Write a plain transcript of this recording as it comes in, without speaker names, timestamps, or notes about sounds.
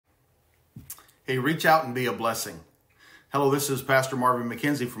Hey, reach out and be a blessing. Hello, this is Pastor Marvin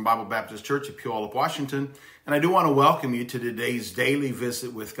McKenzie from Bible Baptist Church at Puyallup, Washington, and I do want to welcome you to today's daily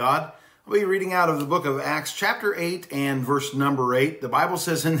visit with God. I'll be reading out of the book of Acts, chapter 8 and verse number 8. The Bible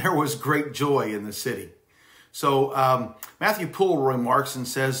says, "And there was great joy in the city." So Matthew Poole remarks and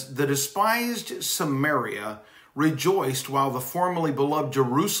says, "The despised Samaria rejoiced while the formerly beloved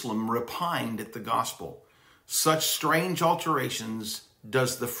Jerusalem repined at the gospel. Such strange alterations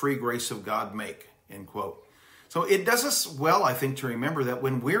does the free grace of God make," end quote. So it does us well, I think, to remember that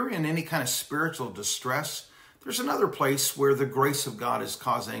when we're in any kind of spiritual distress, there's another place where the grace of God is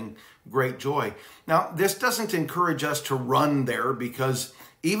causing great joy. Now, this doesn't encourage us to run there, because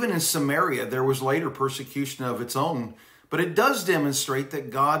even in Samaria, there was later persecution of its own, but it does demonstrate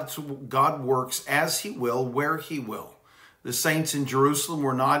that God works as he will, where he will. The saints in Jerusalem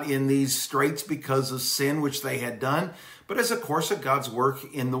were not in these straits because of sin which they had done, but as a course of God's work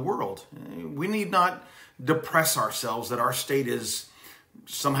in the world. We need not depress ourselves that our state is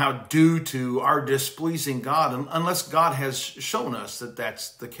somehow due to our displeasing God, unless God has shown us that that's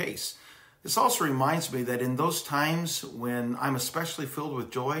the case. This also reminds me that in those times when I'm especially filled with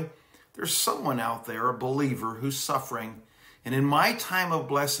joy, there's someone out there, a believer, who's suffering. And in my time of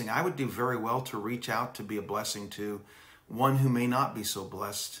blessing, I would do very well to reach out to be a blessing to one who may not be so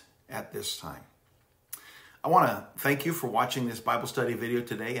blessed at this time. I want to thank you for watching this Bible study video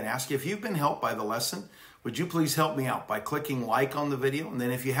today and ask you, if you've been helped by the lesson, would you please help me out by clicking like on the video? And then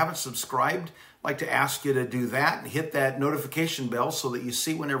if you haven't subscribed, I'd like to ask you to do that and hit that notification bell so that you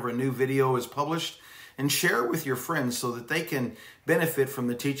see whenever a new video is published, and share with your friends so that they can benefit from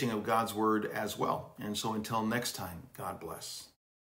the teaching of God's Word as well. And so until next time, God bless.